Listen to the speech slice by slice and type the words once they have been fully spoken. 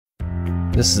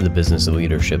This is the Business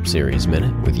Leadership Series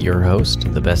Minute with your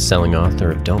host, the best-selling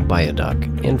author of Don't Buy a Duck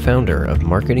and founder of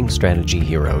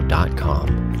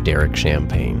MarketingStrategyHero.com, Derek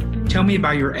Champagne. Tell me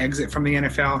about your exit from the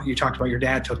NFL. You talked about your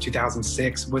dad till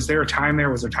 2006. Was there a time there?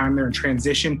 Was there a time there in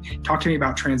transition? Talk to me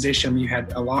about transition. You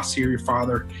had a loss to your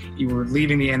father. You were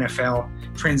leaving the NFL.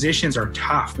 Transitions are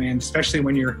tough, man, especially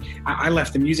when I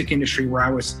left the music industry where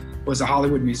I was a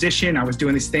Hollywood musician. I was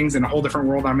doing these things in a whole different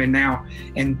world I'm in now.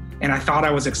 And I thought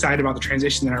I was excited about the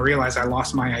transition, and I realized I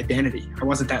lost my identity. I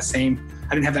wasn't that same.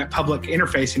 I didn't have that public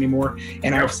interface anymore.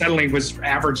 And I suddenly was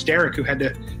average Derek who had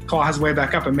to claw his way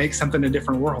back up and make something in a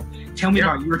different world. Tell me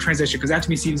about your transition, because that to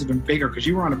me seems even bigger because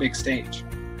you were on a big stage.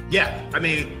 Yeah, I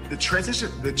mean, the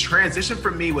transition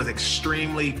for me was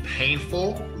extremely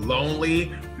painful,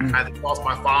 lonely. I lost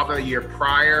my father a year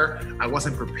prior. I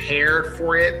wasn't prepared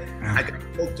for it. I got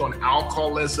hooked on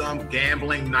alcoholism,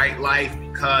 gambling, nightlife,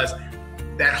 because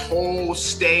that whole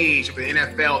stage of the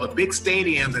NFL, the big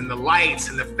stadiums and the lights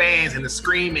and the fans and the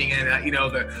screaming and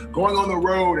the going on the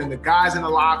road and the guys in the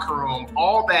locker room,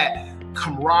 all that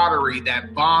camaraderie,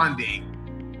 that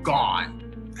bonding, gone.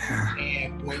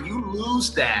 And when you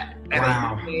lose that at a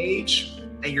young age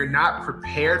and you're not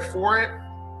prepared for it,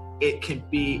 it can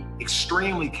be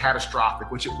extremely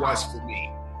catastrophic, which it was for me.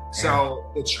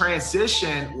 So the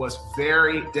transition was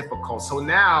very difficult. So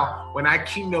now when I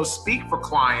keynote speak for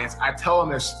clients, I tell them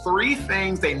there's 3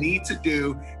 things they need to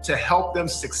do to help them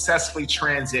successfully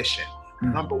transition.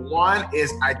 Number 1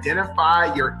 is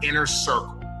identify your inner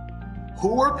circle.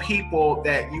 Who are people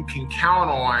that you can count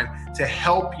on to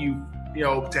help you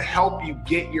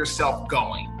get yourself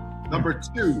going? Number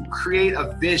 2, create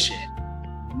a vision.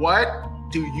 What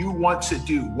do you want to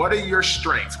do? What are your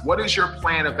strengths? What is your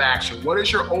plan of action? What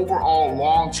is your overall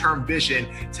long-term vision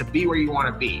to be where you want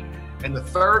to be? And the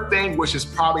 3rd thing, which is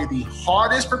probably the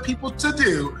hardest for people to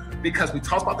do, because we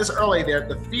talked about this earlier there,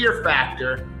 the fear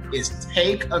factor, is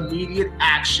take immediate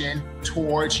action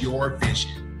towards your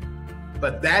vision.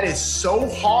 But that is so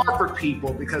hard for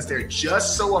people because they're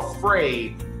just so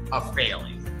afraid of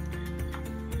failing.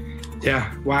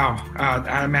 Yeah, wow.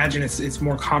 I imagine it's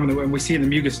more common when we see it in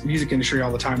the music industry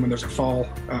all the time when there's a fall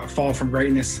from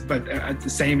greatness, but the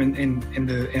same in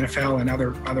the NFL and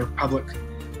other public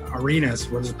arenas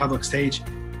where there's a public stage.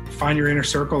 Find your inner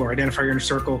circle or identify your inner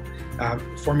circle,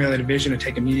 formulate a vision and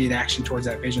take immediate action towards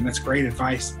that vision. That's great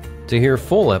advice. To hear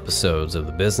full episodes of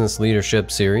the Business Leadership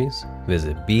Series,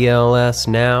 visit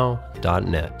blsnow.net.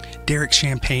 Derek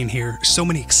Champagne here. So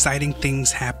many exciting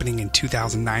things happening in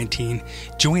 2019.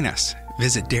 Join us.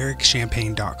 Visit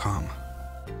DerekChampagne.com.